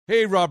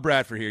Hey, Rob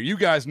Bradford here. You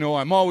guys know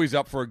I'm always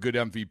up for a good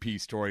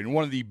MVP story, and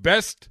one of the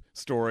best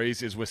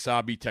stories is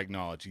Wasabi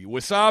Technology.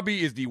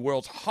 Wasabi is the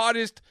world's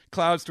hottest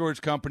cloud storage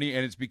company,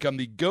 and it's become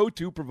the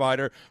go-to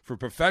provider for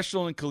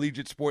professional and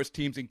collegiate sports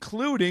teams,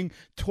 including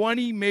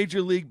 20 Major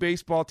League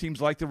Baseball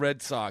teams like the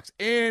Red Sox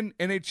and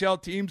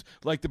NHL teams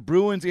like the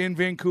Bruins and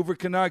Vancouver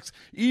Canucks.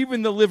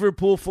 Even the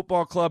Liverpool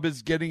Football Club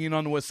is getting in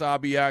on the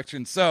Wasabi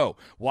action. So,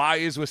 why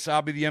is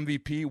Wasabi the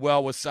MVP?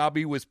 Well,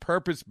 Wasabi was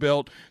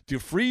purpose-built to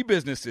free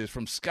businesses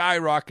from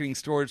skyrocketing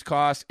storage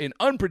costs and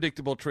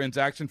unpredictable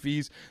transaction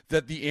fees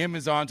that the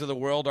Amazons of the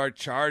world are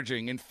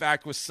charging. In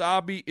fact,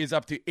 Wasabi is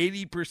up to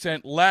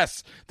 80%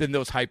 less than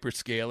those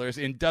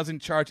hyperscalers and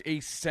doesn't charge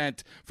a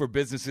cent for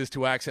businesses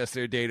to access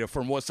their data.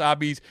 From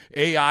Wasabi's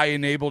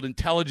AI-enabled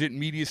intelligent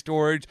media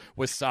storage,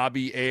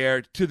 Wasabi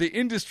Air, to the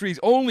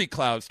industry's only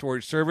cloud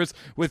storage service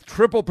with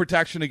triple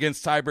protection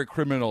against cyber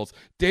criminals,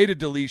 data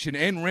deletion,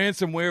 and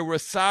ransomware,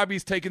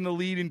 Wasabi's taken the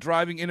lead in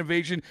driving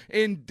innovation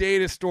in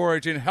data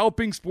storage and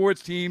helping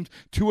sports teams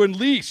to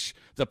unleash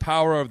the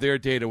power of their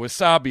data.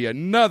 Wasabi,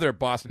 another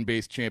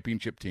Boston-based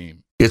championship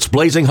team. It's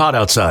blazing hot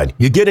outside.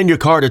 You get in your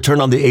car to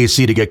turn on the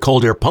AC to get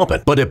cold air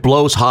pumping, but it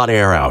blows hot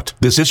air out.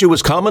 This issue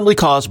is commonly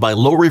caused by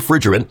low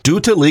refrigerant due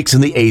to leaks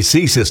in the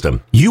AC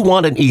system. You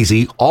want an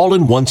easy,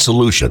 all-in-one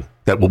solution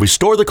that will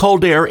restore the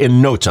cold air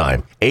in no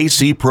time.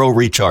 AC Pro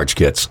Recharge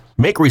Kits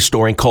make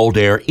restoring cold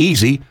air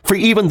easy for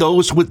even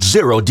those with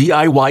zero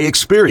DIY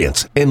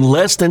experience in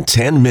less than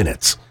 10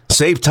 minutes.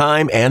 Save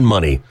time and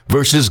money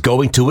versus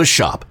going to a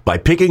shop by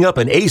picking up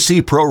an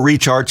AC Pro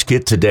Recharge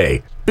Kit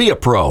today. Be a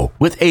pro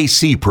with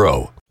AC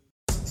Pro.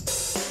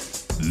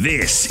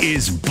 This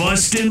is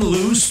Bustin'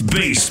 Loose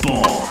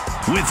Baseball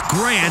with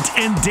Grant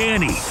and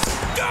Danny.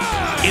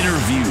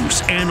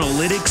 Interviews,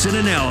 analytics, and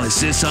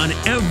analysis on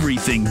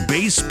everything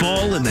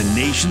baseball in the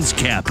nation's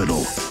capital.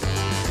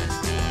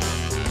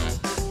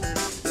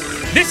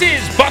 This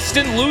is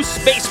Bustin'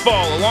 Loose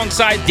Baseball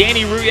alongside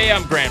Danny Rouillet.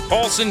 I'm Grant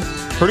Paulson.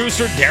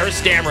 Producer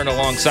Darius Dameron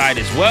alongside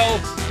as well.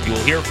 You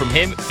will hear from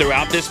him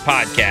throughout this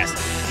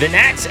podcast. The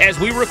Nats, as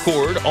we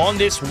record on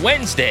this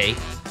Wednesday,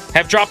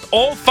 have dropped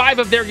all 5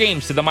 of their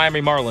games to the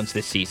Miami Marlins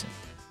this season.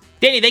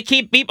 Danny, they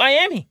beat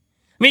Miami.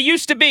 I mean, it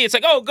used to be, it's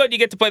like, oh, good, you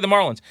get to play the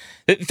Marlins.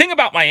 The thing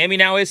about Miami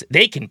now is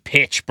they can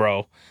pitch,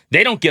 bro.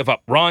 They don't give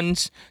up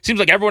runs. Seems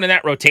like everyone in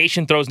that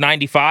rotation throws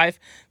 95.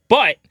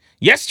 But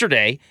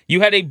yesterday,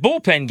 you had a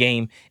bullpen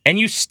game, and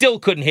you still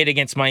couldn't hit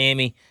against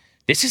Miami.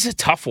 This is a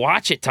tough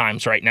watch at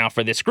times right now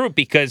for this group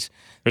because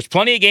there's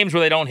plenty of games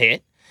where they don't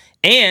hit,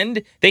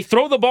 and they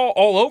throw the ball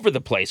all over the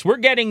place. We're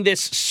getting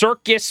this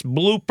circus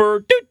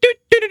blooper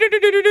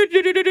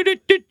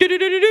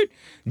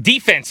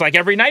defense like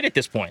every night at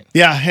this point.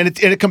 Yeah, and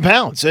it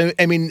compounds.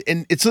 I mean,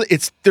 and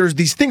it's there's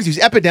these things, these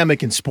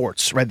epidemic in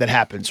sports, right, that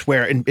happens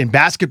where in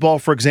basketball,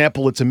 for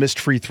example, it's a missed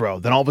free throw.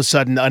 Then all of a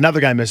sudden another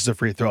guy misses a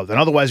free throw. Then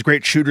otherwise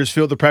great shooters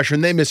feel the pressure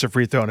and they miss a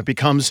free throw, and it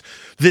becomes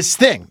this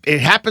thing.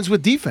 It happens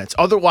with defense.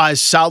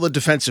 Otherwise, solid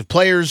defensive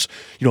players,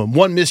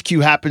 one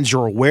miscue happens,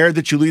 you're aware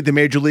that you lead the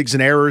major leagues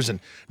in errors, and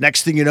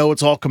next thing you know,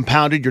 it's all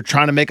compounded. You're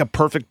trying to make a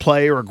perfect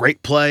play or a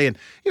great play, and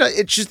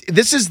it's just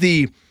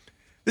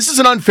this is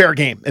an unfair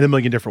game in a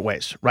million different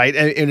ways, right?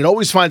 And it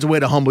always finds a way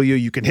to humble you.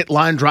 You can hit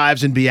line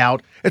drives and be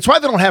out. It's why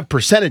they don't have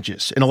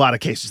percentages in a lot of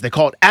cases. They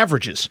call it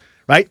averages,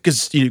 right?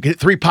 Because you can hit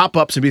 3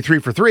 pop-ups and be 3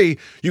 for 3.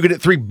 You can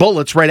hit 3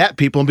 bullets right at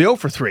people and be 0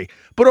 for 3.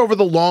 But over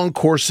the long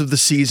course of the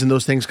season,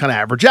 those things kind of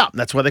average out, and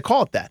that's why they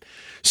call it that.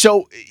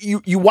 So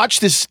you watch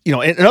this, in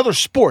other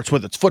sports,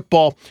 whether it's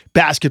football,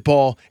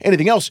 basketball,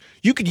 anything else,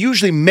 you could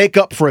usually make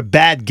up for a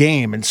bad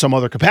game in some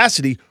other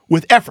capacity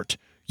with effort.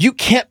 You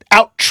can't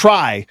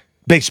out-try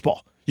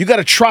baseball. You got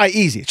to try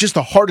easy. It's just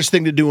the hardest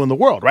thing to do in the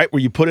world, right?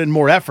 Where you put in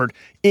more effort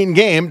in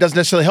game doesn't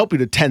necessarily help you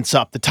to tense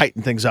up, to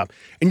tighten things up.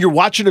 And you're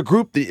watching a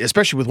group,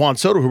 especially with Juan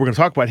Soto, who we're going to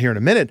talk about here in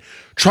a minute,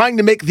 trying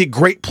to make the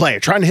great play,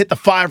 trying to hit the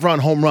 5-run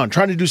home run,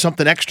 trying to do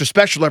something extra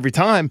special every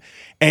time.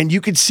 And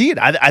you can see it.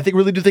 I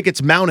really do think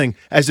it's mounting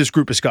as this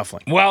group is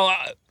scuffling. Well,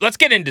 let's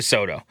get into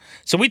Soto.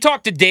 So we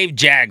talked to Dave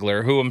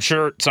Jagler, who I'm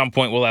sure at some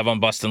point we'll have on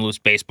Bustin' Loose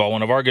Baseball,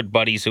 one of our good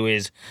buddies who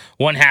is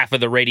one half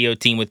of the radio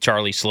team with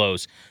Charlie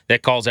Slows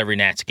that calls every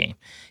Nats game.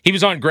 He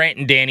was on Grant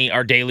and Danny,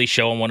 our daily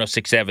show on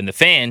 106.7 The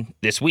Fan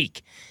this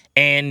week.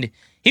 And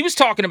he was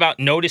talking about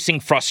noticing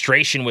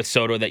frustration with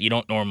Soto that you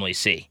don't normally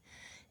see.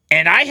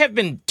 And I have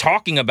been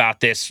talking about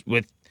this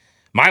with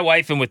my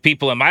wife and with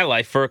people in my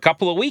life for a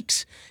couple of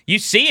weeks. You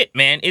see it,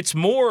 man. It's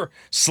more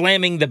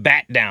slamming the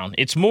bat down.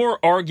 It's more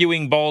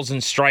arguing balls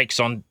and strikes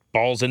on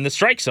balls in the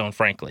strike zone,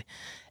 frankly.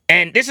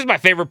 And this is my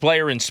favorite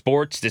player in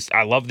sports.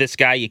 I love this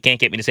guy. You can't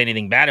get me to say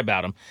anything bad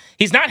about him.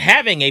 He's not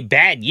having a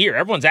bad year.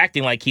 Everyone's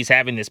acting like he's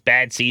having this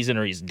bad season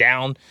or he's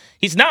down.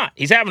 He's not.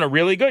 He's having a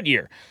really good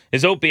year.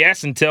 His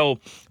OPS until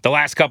the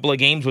last couple of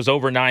games was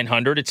over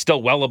 900. It's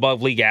still well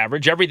above league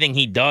average. Everything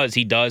he does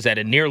at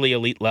a nearly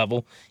elite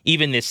level,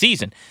 even this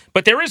season.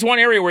 But there is one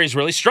area where he's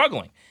really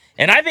struggling.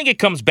 And I think it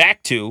comes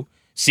back to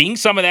seeing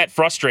some of that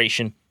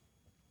frustration.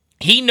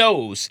 He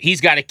knows he's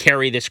got to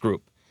carry this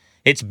group.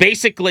 It's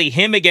basically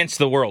him against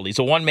the world. He's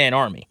a one-man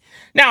army.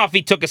 Now, if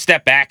he took a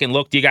step back and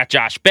looked, you got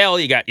Josh Bell,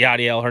 you got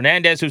Yadiel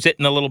Hernandez, who's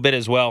hitting a little bit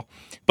as well.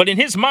 But in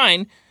his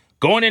mind,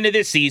 going into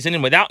this season,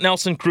 and without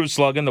Nelson Cruz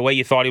slugging the way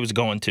you thought he was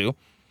going to,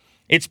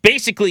 it's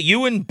basically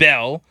you and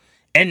Bell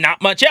and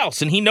not much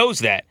else, and he knows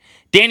that.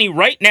 Danny,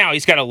 right now,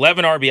 he's got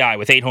 11 RBI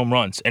with 8 home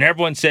runs, and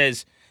everyone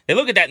says, they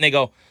look at that and they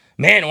go,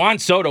 man, Juan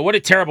Soto, what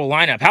a terrible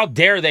lineup. How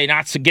dare they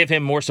not give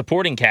him more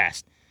supporting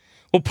cast?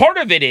 Well, part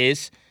of it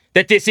is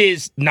that this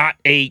is not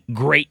a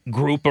great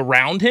group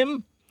around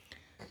him.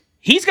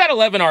 He's got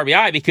 11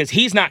 RBI because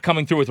he's not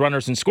coming through with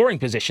runners in scoring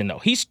position, though.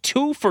 He's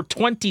 2 for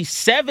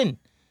 27.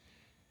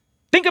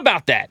 Think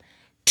about that.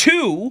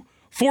 2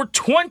 for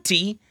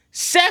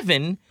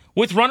 27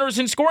 with runners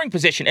in scoring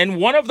position, and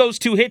one of those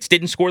 2 hits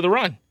didn't score the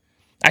run.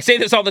 I say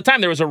this all the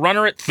time. There was a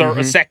runner at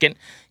a second.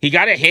 He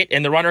got a hit,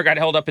 and the runner got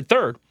held up at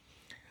third.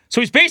 So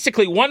he's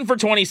basically 1 for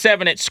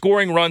 27 at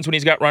scoring runs when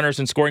he's got runners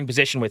in scoring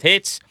position with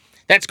hits.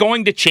 That's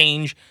going to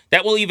change.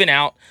 That will even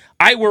out.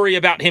 I worry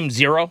about him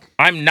 0.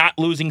 I'm not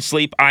losing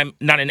sleep. I'm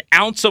not an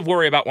ounce of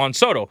worry about Juan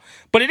Soto.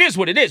 But it is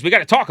what it is. We got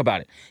to talk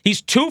about it.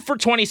 He's 2 for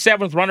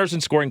 27 with runners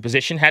in scoring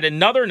position. Had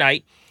another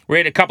night where he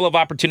had a couple of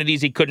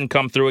opportunities he couldn't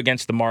come through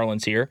against the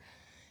Marlins here.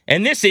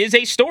 And this is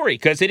a story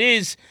because it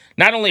is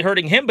not only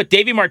hurting him, but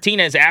Davey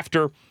Martinez,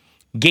 after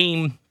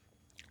game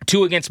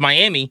 2 against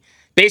Miami,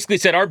 basically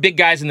said our big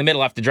guys in the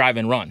middle have to drive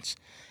in runs.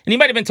 And he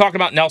might have been talking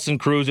about Nelson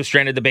Cruz, who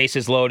stranded the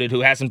bases loaded,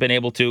 who hasn't been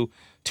able to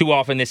too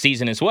often this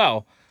season as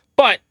well.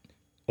 But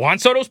Juan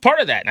Soto's part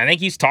of that, and I think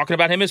he's talking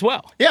about him as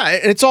well. Yeah,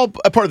 and it's all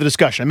a part of the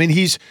discussion. I mean,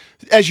 he's,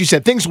 as you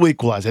said, things will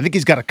equalize. I think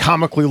he's got a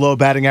comically low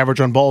batting average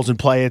on balls in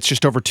play. It's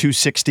just over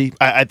 260,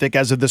 I think,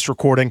 as of this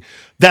recording.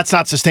 That's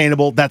not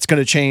sustainable. That's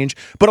going to change.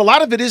 But a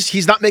lot of it is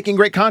he's not making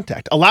great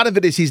contact. A lot of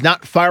it is he's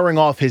not firing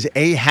off his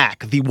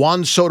A-hack, the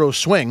Juan Soto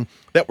swing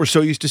that we're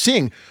so used to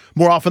seeing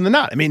more often than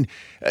not. I mean,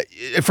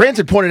 Franz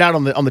had pointed out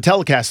on the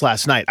telecast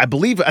last night, I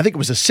think it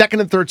was a second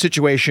and third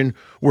situation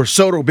where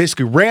Soto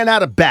basically ran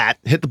out of bat,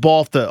 hit the ball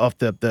off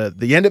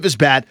the end of his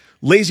bat,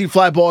 lazy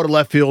fly ball to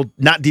left field,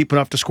 not deep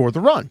enough to score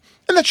the run.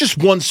 And that's just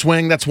one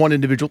swing. That's one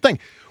individual thing.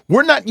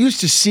 We're not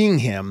used to seeing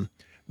him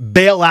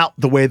bail out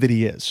the way that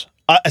he is,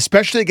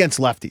 especially against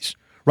lefties.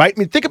 Right? I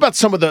mean, think about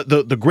some of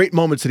the great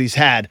moments that he's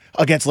had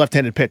against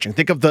left-handed pitching.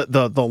 Think of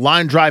the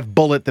line drive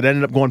bullet that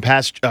ended up going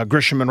past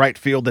Grisham in right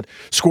field that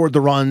scored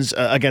the runs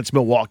against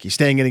Milwaukee,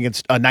 staying in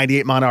against a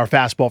 98-mile-an-hour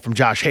fastball from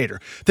Josh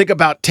Hader. Think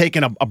about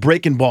taking a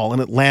breaking ball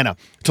in Atlanta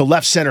to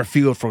left center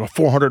field for a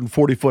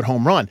 440-foot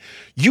home run.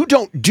 You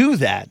don't do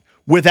that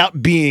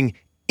without being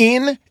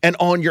in and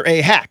on your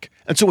A-hack.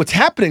 And so what's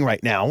happening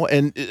right now,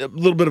 and a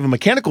little bit of a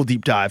mechanical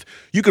deep dive,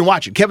 you can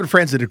watch it. Kevin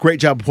Franz did a great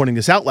job of pointing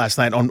this out last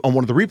night on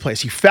one of the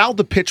replays. He fouled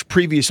the pitch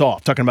previous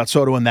off, talking about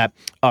Soto in that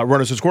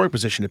runners in scoring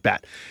position at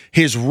bat.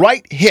 His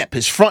right hip,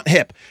 his front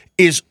hip,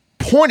 is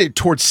pointed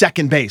towards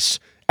second base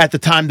at the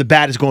time the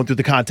bat is going through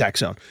the contact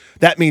zone.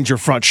 That means your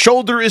front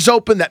shoulder is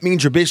open. That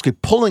means you're basically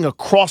pulling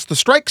across the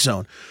strike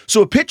zone.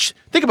 So a pitch,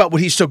 think about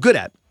what he's so good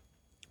at.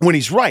 When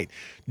he's right,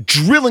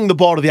 drilling the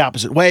ball to the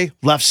opposite way,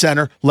 left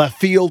center, left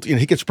field.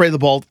 He could spray the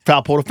ball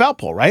foul pole to foul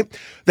pole, right?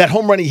 That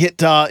home run he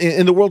hit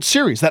in the World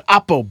Series, that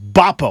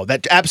Oppo-Boppo,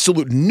 that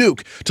absolute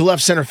nuke to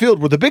left center field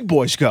where the big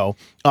boys go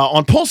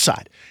on pull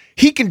side.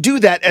 He can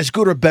do that as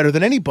good or better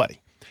than anybody.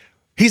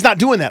 He's not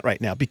doing that right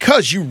now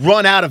because you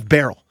run out of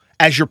barrel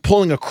as you're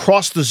pulling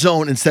across the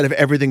zone instead of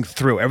everything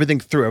through.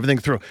 If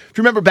you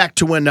remember back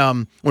to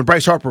when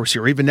Bryce Harper was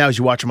here, or even now as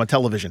you watch him on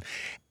television,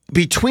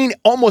 between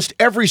almost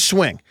every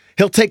swing,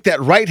 he'll take that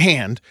right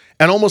hand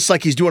and almost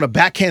like he's doing a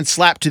backhand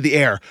slap to the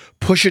air,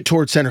 push it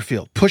towards center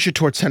field, push it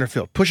towards center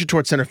field, push it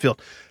towards center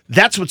field.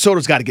 That's what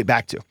Soto's got to get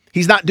back to.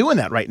 He's not doing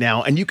that right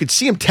now, and you could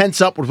see him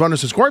tense up with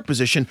runners in scoring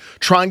position,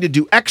 trying to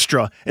do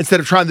extra instead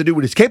of trying to do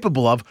what he's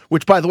capable of,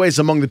 which, by the way, is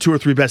among the 2 or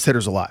 3 best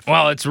hitters alive.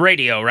 Well, it's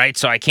radio, right?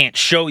 So I can't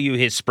show you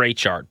his spray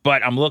chart,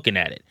 but I'm looking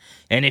at it.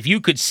 And if you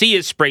could see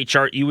his spray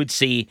chart, you would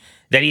see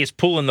that he is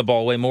pulling the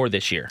ball way more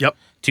this year. Yep.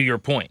 To your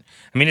point.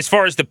 I mean, as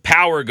far as the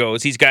power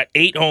goes, he's got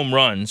 8 home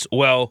runs.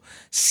 Well,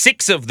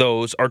 6 of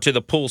those are to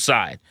the pull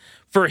side.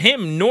 For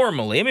him,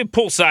 normally,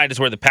 pull side is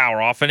where the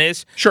power often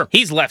is. Sure.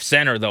 He's left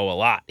center, though, a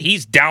lot.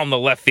 He's down the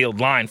left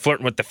field line,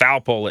 flirting with the foul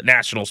pole at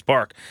Nationals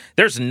Park.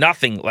 There's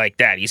nothing like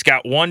that. He's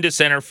got 1 to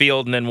center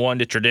field and then 1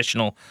 to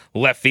traditional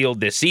left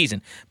field this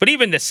season. But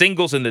even the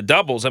singles and the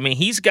doubles,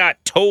 he's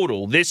got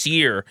total this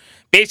year,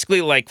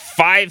 basically like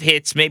 5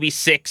 hits, maybe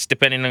 6,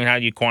 depending on how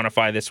you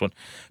quantify this one,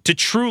 to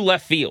true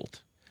left field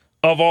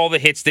of all the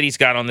hits that he's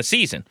got on the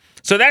season.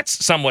 So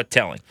that's somewhat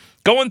telling.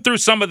 Going through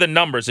some of the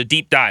numbers, a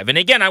deep dive. And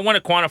again, I want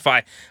to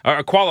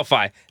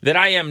qualify that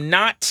I am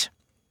not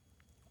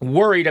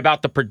worried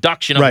about the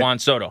production of Juan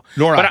Soto.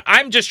 But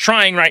I'm just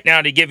trying right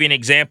now to give you an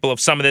example of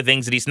some of the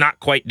things that he's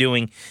not quite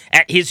doing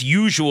at his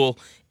usual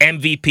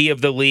MVP of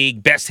the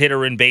league, best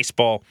hitter in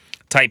baseball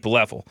type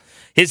level.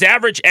 His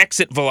average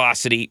exit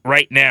velocity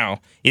right now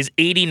is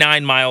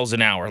 89 miles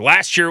an hour.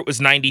 Last year it was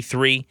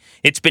 93.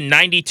 It's been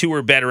 92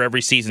 or better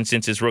every season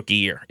since his rookie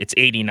year. It's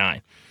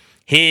 89.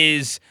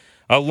 His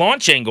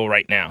launch angle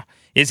right now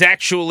is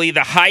actually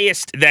the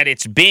highest that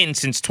it's been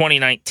since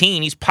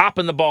 2019. He's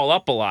popping the ball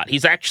up a lot.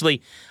 He's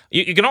actually,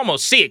 you can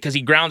almost see it because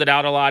he grounded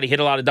out a lot. He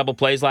hit a lot of double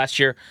plays last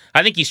year.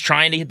 I think he's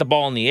trying to hit the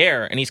ball in the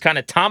air, and he's kind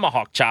of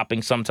tomahawk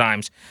chopping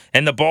sometimes,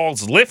 and the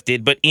ball's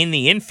lifted, but in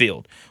the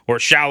infield or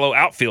shallow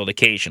outfield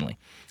occasionally.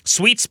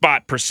 Sweet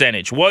spot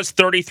percentage was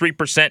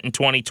 33% in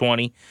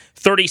 2020,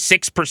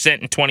 36%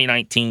 in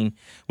 2019,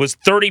 was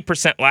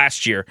 30%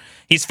 last year.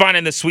 He's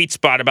finding the sweet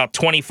spot about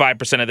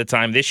 25% of the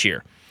time this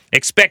year.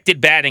 Expected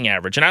batting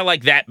average, and I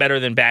like that better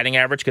than batting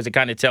average because it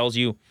kind of tells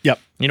you,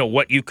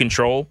 what you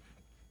control.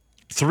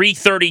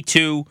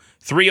 332,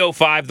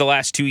 305 the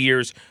last 2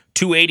 years,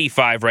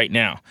 285 right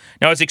now.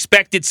 Now, his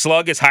expected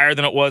slug is higher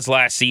than it was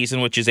last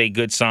season, which is a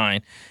good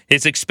sign.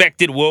 His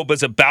expected WOBA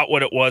is about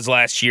what it was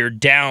last year,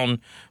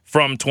 down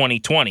from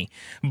 2020.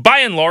 By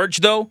and large,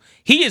 though,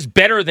 he is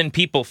better than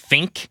people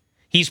think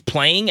he's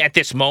playing at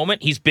this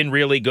moment. He's been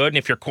really good, and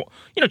if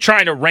you're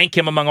trying to rank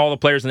him among all the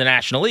players in the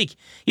National League,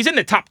 he's in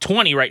the top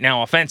 20 right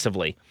now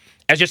offensively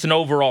as just an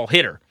overall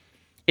hitter.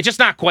 It's just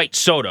not quite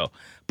Soto.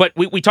 But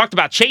we talked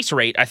about chase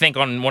rate, I think,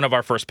 on one of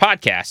our first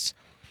podcasts.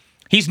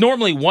 He's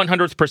normally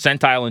 100th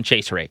percentile in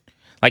chase rate.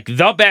 Like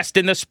the best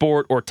in the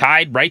sport, or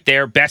tied right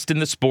there, best in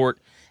the sport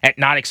at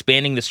not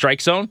expanding the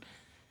strike zone.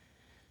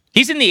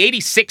 He's in the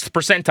 86th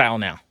percentile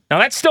now. Now,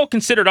 that's still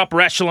considered upper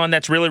echelon.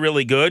 That's really,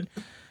 really good.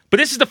 But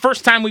this is the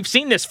first time we've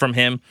seen this from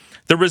him.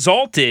 The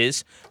result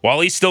is, while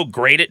he's still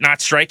great at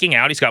not striking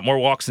out, he's got more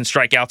walks than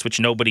strikeouts, which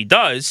nobody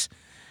does.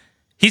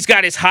 He's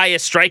got his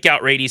highest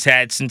strikeout rate he's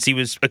had since he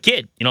was a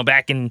kid,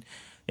 back in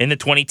the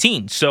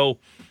 20-teens. So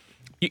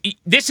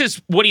this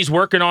is what he's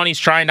working on. He's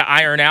trying to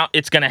iron out.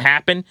 It's going to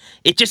happen.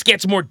 It just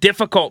gets more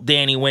difficult,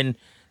 Danny, when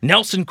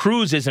Nelson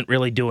Cruz isn't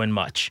really doing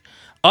much.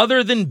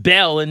 Other than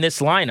Bell in this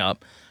lineup,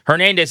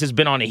 Hernandez has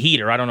been on a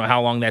heater. I don't know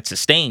how long that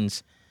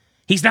sustains.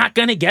 He's not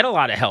going to get a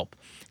lot of help.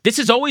 This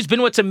has always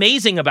been what's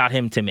amazing about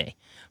him to me.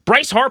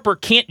 Bryce Harper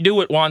can't do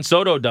what Juan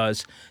Soto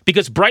does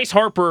because Bryce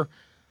Harper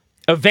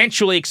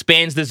eventually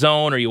expands the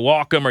zone, or you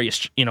walk him, or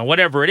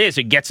whatever it is.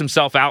 He gets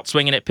himself out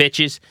swinging at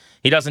pitches.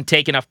 He doesn't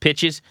take enough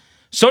pitches.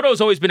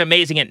 Soto's always been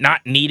amazing at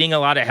not needing a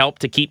lot of help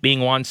to keep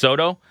being Juan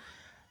Soto.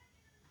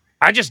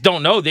 I just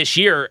don't know this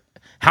year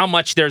how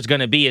much there's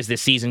going to be as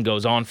this season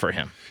goes on for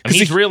him. I mean,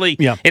 he's really,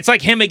 it's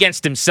like him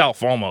against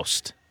himself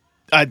almost.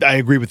 I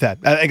agree with that.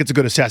 I think it's a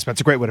good assessment.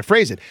 It's a great way to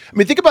phrase it. I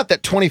mean, think about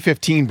that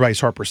 2015 Bryce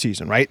Harper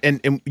season, right?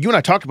 And you and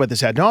I talked about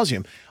this ad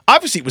nauseum.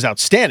 Obviously, it was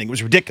outstanding. It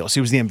was ridiculous. He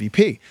was the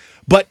MVP.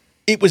 But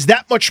it was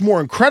that much more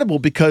incredible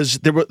because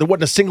there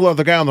wasn't a single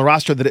other guy on the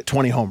roster that hit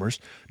 20 homers.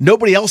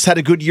 Nobody else had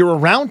a good year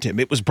around him.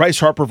 It was Bryce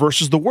Harper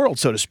versus the world,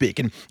 so to speak.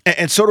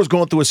 And Soto's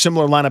going through a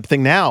similar lineup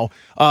thing now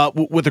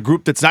with a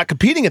group that's not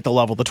competing at the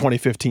level the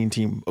 2015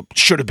 team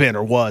should have been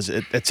or was,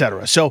 et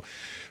cetera. So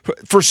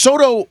for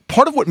Soto,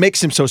 part of what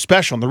makes him so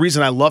special, and the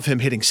reason I love him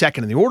hitting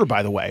second in the order,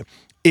 by the way,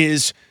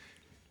 is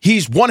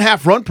he's one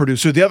half run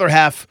producer, the other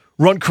half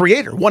run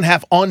creator, one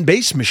half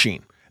on-base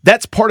machine.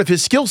 That's part of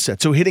his skill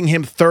set. So hitting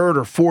him third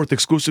or fourth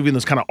exclusively in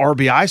those kind of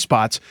RBI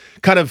spots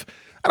kind of,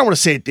 I don't want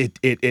to say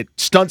it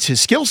stunts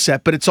his skill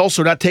set, but it's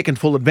also not taking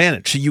full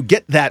advantage. So you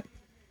get that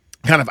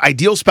kind of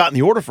ideal spot in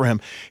the order for him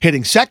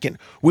hitting second,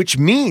 which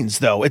means,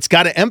 though, it's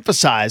got to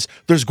emphasize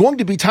there's going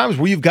to be times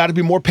where you've got to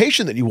be more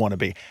patient than you want to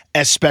be,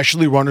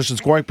 especially runners in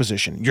scoring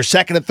position. You're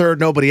second and third,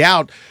 nobody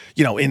out,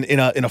 in a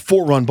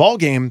 4-run ball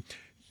game.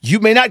 You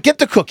may not get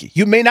the cookie.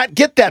 You may not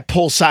get that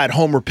pull side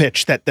homer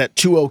pitch, that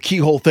 2-0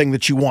 keyhole thing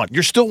that you want.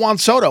 You're still Juan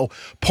Soto.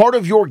 Part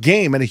of your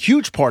game, and a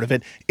huge part of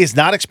it, is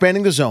not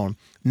expanding the zone,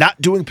 not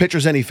doing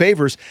pitchers any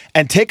favors,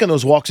 and taking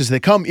those walks as they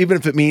come, even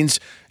if it means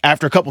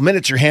after a couple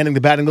minutes you're handing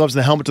the batting gloves and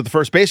the helmet to the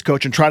first base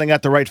coach and trotting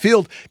out the right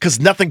field because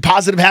nothing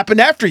positive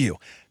happened after you.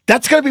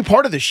 That's going to be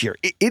part of this year.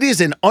 It is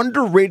an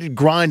underrated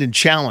grind and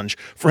challenge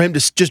for him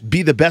to just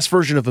be the best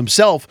version of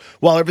himself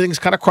while everything's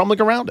kind of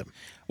crumbling around him.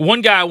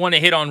 One guy I want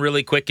to hit on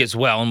really quick as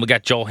well, and we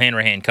got Joel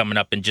Hanrahan coming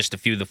up in just a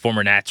few, the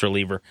former Nats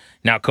reliever,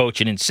 now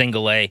coaching in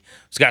Single A.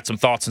 He's got some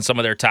thoughts on some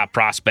of their top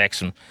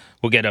prospects, and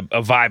we'll get a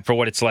vibe for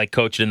what it's like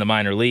coaching in the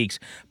minor leagues.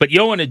 But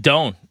Yohan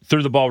Adon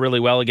threw the ball really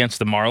well against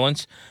the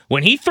Marlins.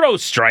 When he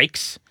throws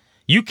strikes,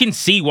 you can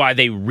see why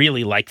they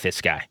really like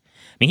this guy.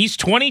 I mean, he's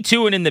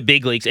 22 and in the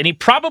big leagues, and he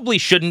probably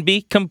shouldn't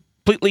be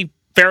completely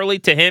fairly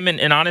to him,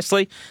 and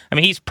honestly, I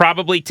mean, he's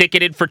probably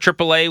ticketed for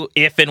AAA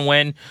if and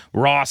when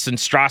Ross and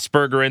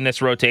Strasburg are in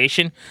this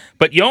rotation.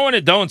 But Yohan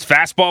Adon's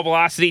fastball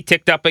velocity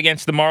ticked up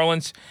against the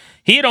Marlins.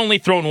 He had only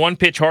thrown one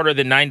pitch harder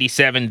than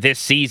 97 this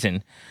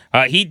season.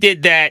 He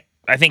did that,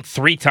 I think,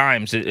 3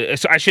 times.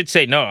 I should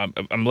say, no,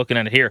 I'm looking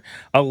at it here.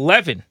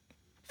 11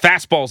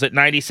 fastballs at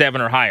 97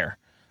 or higher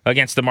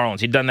against the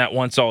Marlins. He'd done that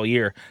once all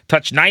year.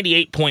 Touched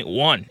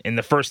 98.1 in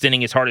the first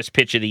inning, his hardest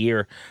pitch of the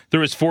year. Threw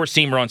his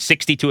 4-seamer on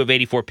 62 of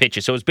 84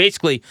 pitches. So it was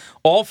basically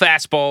all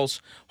fastballs,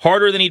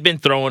 harder than he'd been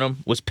throwing them,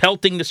 was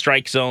pelting the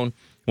strike zone.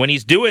 When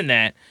he's doing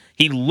that,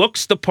 he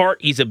looks the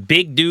part. He's a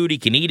big dude. He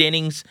can eat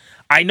innings.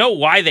 I know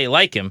why they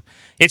like him.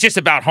 It's just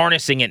about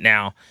harnessing it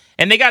now.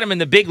 And they got him in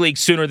the big leagues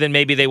sooner than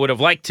maybe they would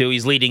have liked to.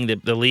 He's leading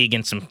the league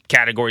in some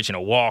categories,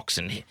 walks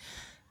and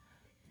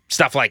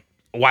stuff like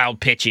wild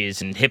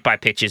pitches and hit by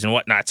pitches and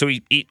whatnot. So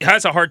he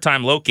has a hard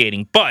time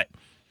locating, but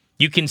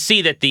you can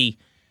see that the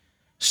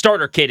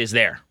starter kit is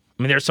there.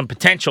 I mean, there's some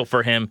potential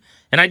for him.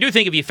 And I do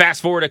think if you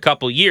fast forward a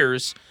couple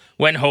years,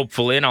 when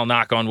hopefully, and I'll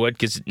knock on wood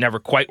because it never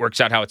quite works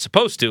out how it's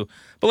supposed to,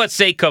 but let's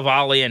say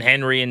Cavalli and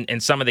Henry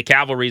and some of the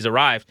cavalries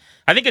arrive,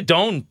 I think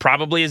Adone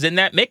probably is in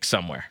that mix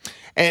somewhere.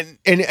 And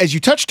as you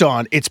touched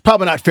on, it's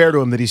probably not fair to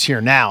him that he's here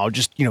now,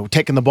 just,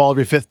 taking the ball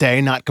every fifth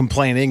day, not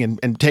complaining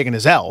and taking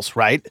his L's,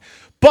 right?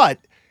 But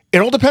it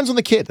all depends on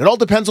the kid. It all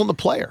depends on the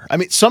player. I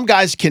mean, some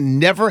guys can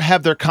never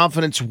have their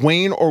confidence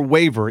wane or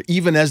waver,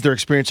 even as they're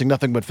experiencing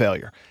nothing but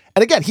failure.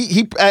 And again,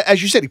 he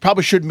as you said, he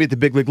probably shouldn't be at the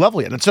big league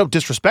level yet. And it's no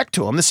disrespect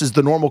to him. This is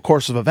the normal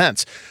course of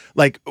events.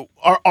 Like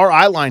our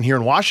eye line here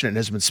in Washington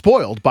has been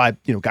spoiled by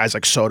guys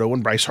like Soto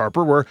and Bryce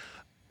Harper,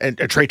 and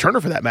Trey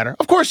Turner for that matter.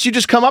 Of course, you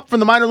just come up from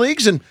the minor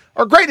leagues and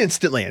are great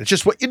instantly, and it's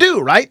just what you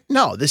do, right?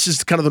 No, this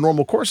is kind of the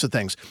normal course of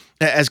things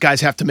as guys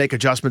have to make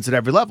adjustments at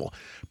every level.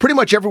 Pretty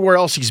much everywhere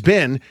else he's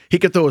been, he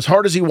could throw as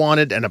hard as he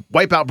wanted and a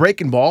wipeout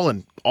breaking ball,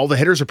 and all the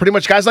hitters are pretty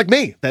much guys like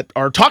me that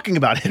are talking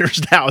about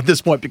hitters now at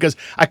this point because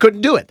I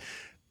couldn't do it.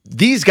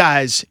 These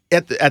guys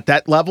at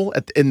that level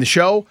in the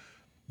show,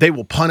 they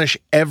will punish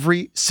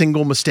every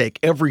single mistake,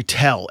 every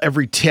tell,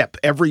 every tip,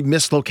 every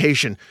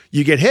mislocation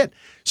you get hit.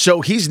 So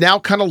he's now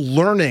kind of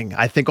learning,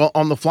 I think,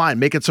 on the fly and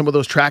making some of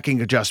those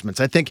tracking adjustments.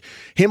 I think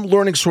him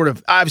learning sort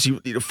of,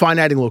 obviously,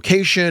 fine-adding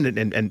location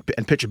and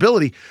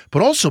pitchability,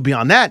 but also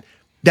beyond that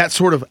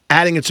sort of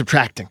adding and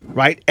subtracting,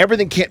 right?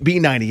 Everything can't be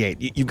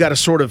 98. You've got to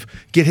sort of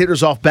get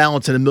hitters off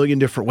balance in a million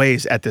different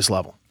ways at this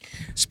level.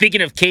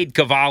 Speaking of Cade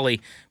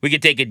Cavalli, we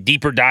could take a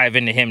deeper dive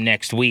into him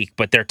next week,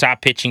 but their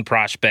top pitching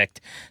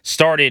prospect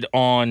started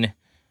on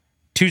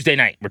Tuesday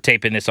night. We're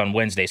taping this on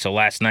Wednesday, so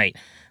last night.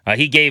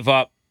 He gave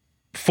up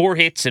 4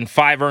 hits and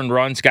 5 earned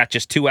runs, got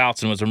just 2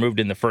 outs, and was removed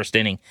in the first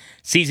inning.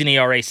 Season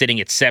ERA sitting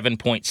at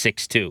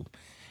 7.62. I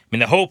mean,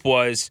 the hope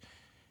was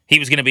he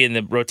was going to be in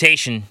the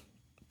rotation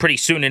pretty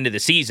soon into the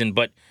season,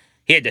 but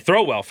he had to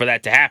throw well for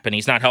that to happen.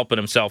 He's not helping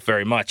himself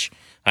very much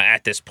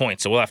at this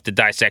point, so we'll have to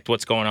dissect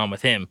what's going on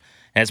with him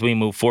as we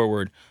move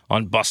forward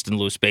on Bustin'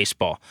 Loose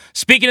Baseball.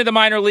 Speaking of the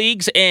minor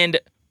leagues and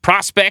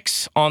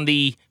prospects on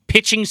the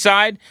pitching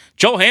side,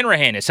 Joel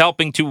Hanrahan is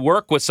helping to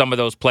work with some of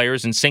those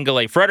players in Single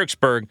A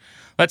Fredericksburg.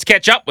 Let's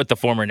catch up with the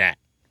former Nat.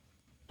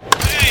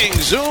 Bang,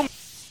 zoom.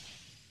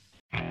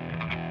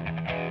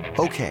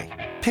 Okay,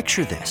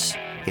 picture this.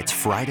 It's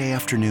Friday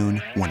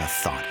afternoon when a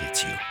thought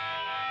hits you.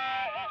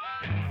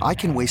 I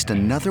can waste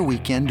another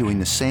weekend doing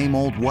the same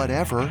old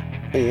whatever,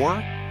 or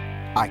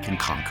I can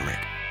conquer it.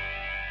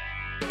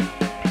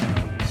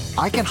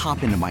 I can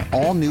hop into my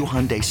all-new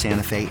Hyundai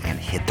Santa Fe and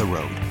hit the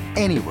road.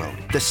 Any road.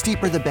 The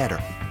steeper, the better.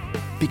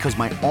 Because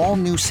my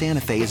all-new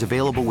Santa Fe is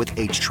available with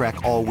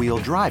H-Track all-wheel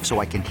drive, so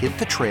I can hit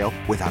the trail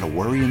without a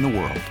worry in the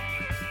world.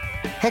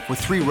 Heck, with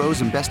 3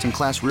 rows and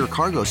best-in-class rear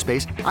cargo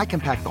space, I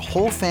can pack the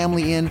whole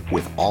family in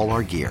with all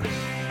our gear.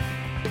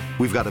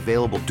 We've got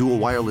available dual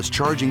wireless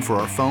charging for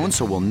our phones,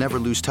 so we'll never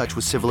lose touch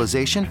with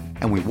civilization,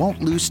 and we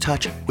won't lose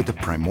touch with the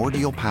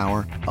primordial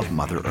power of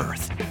Mother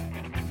Earth.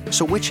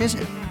 So which is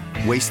it?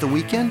 Waste the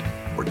weekend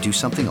or do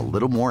something a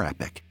little more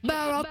epic?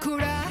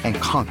 And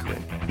conquer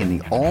it in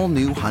the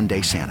all-new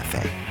Hyundai Santa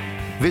Fe.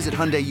 Visit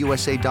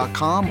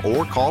HyundaiUSA.com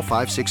or call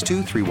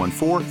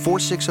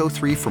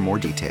 562-314-4603 for more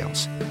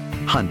details.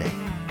 Hyundai,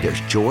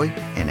 there's joy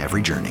in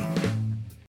every journey.